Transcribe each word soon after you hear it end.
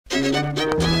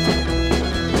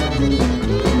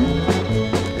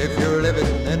If you're living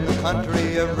in the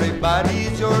country,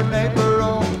 everybody's your neighbor.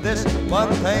 On this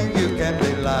one thing you can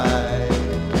rely,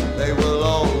 they will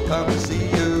all come see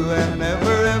you and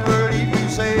never ever leave you,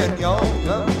 saying, y'all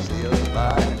come see us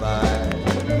bye-bye.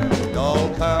 Y'all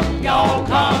come, Y'all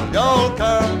come, y'all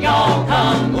come, y'all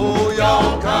come, oh,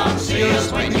 y'all come see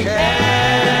us when you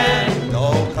can.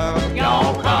 Y'all come,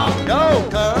 y'all come, y'all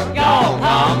come, y'all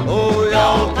come, oh,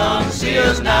 y'all come see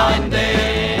us now and then.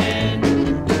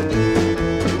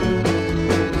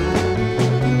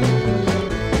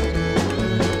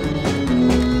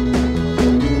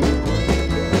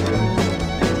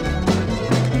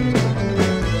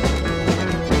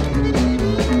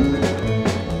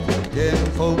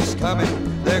 Folks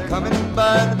coming, they're coming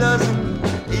by the dozen,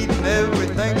 eating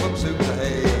everything from soup to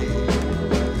hay.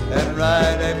 And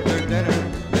right after dinner,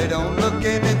 they don't look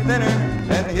any thinner,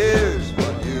 and here's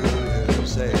what you hear them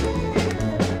say.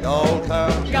 Y'all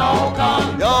come, Y'all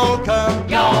come, y'all come,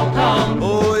 y'all come,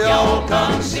 oh, y'all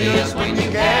come see us when you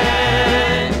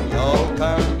can. Y'all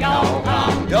come, Y'all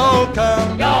come, y'all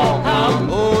come, y'all come,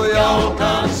 oh, y'all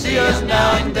come see us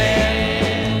now and then.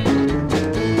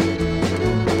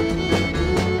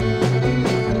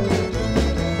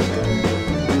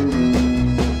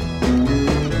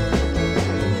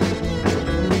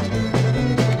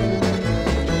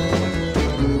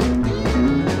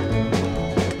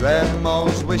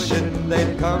 Grandma's wishing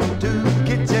they'd come to the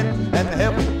kitchen and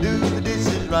help do the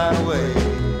dishes right away.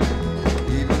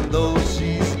 Even though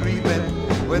she's grieving,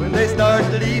 when they start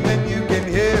leaving, you can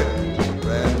hear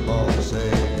Grandma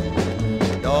say,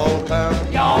 y'all come,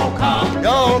 Y'all come,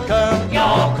 y'all come,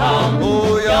 y'all come,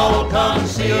 oh, y'all come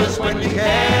see us when you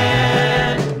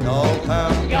can. Y'all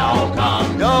come, Y'all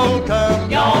come, y'all come,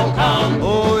 y'all come,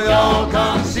 oh, y'all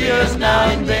come see us now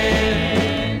and then.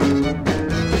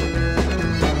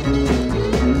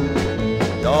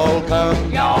 Y'all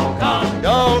come, Y'all come,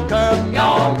 y'all come,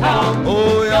 y'all come,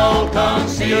 oh, y'all come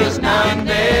see us now and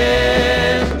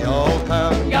then. Y'all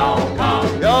come, Y'all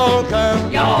come, y'all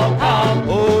come, y'all come,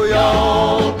 oh,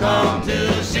 y'all come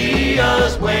to see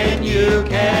us when you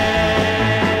can.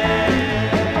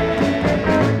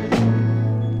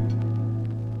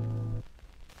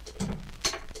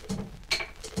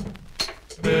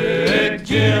 Big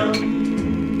Jim,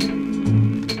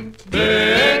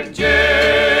 Big Jim,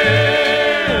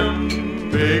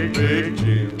 Big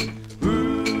Jim.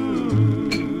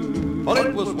 Well,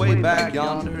 it was way back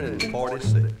yonder in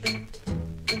 46.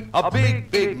 A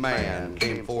big man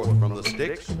came forth from the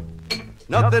sticks.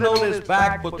 Nothing on his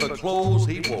back but the clothes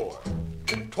he wore.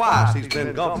 Twice he's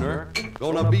been governor,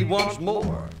 gonna be once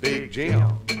more. Big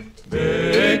Jim.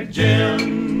 Big Jim,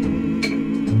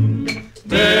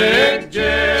 Big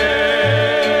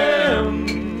Jim,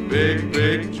 Big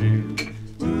Jim.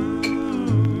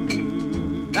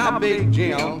 Now Big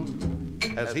Jim,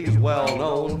 as he's well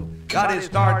known, got his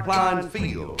start plowing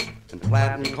fields and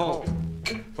planting corn.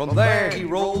 From there he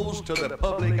rose to the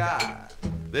public eye.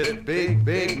 This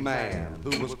big man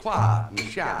who was quiet and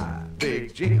shy.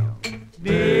 Big Jim.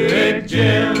 Big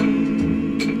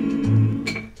Jim,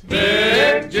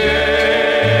 Big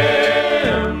Jim,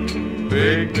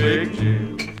 Big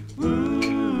Jim.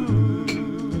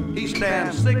 He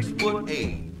stands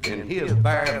 6'8" in his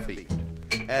bare feet,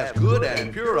 as good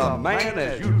and pure a man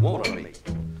as you'd want to meet.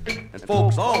 And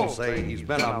folks all say he's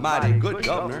been a mighty good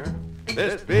governor.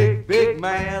 This big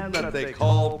man that they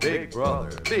call Big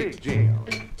Brother, Big Jim.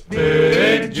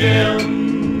 Big Jim,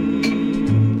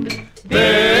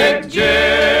 Big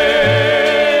Jim,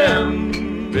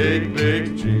 Big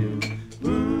Jim.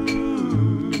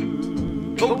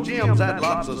 Though Jim's had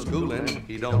lots of schooling,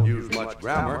 he don't use much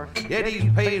grammar, yet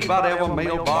he's paid about every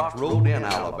mailbox road in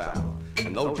Alabama.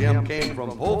 And though Jim came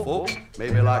from poor folks,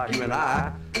 maybe like you and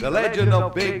I, the legend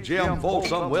of Big Jim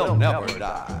Folsom will never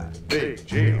die. Big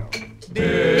Jim.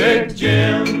 Big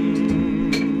Jim,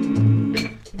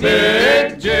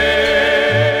 Big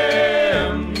Jim,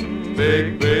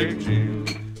 Big Jim.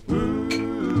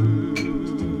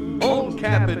 On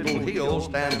Capitol Hill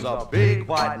stands a big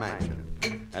white mansion.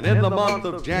 And in the month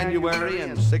of January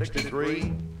in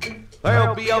 '63,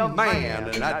 there'll be a man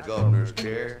in that governor's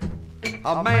chair.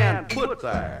 A man put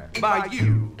there by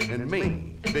you and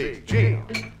me, Big Jim.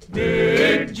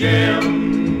 Big Jim,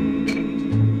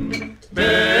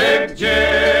 Big Jim.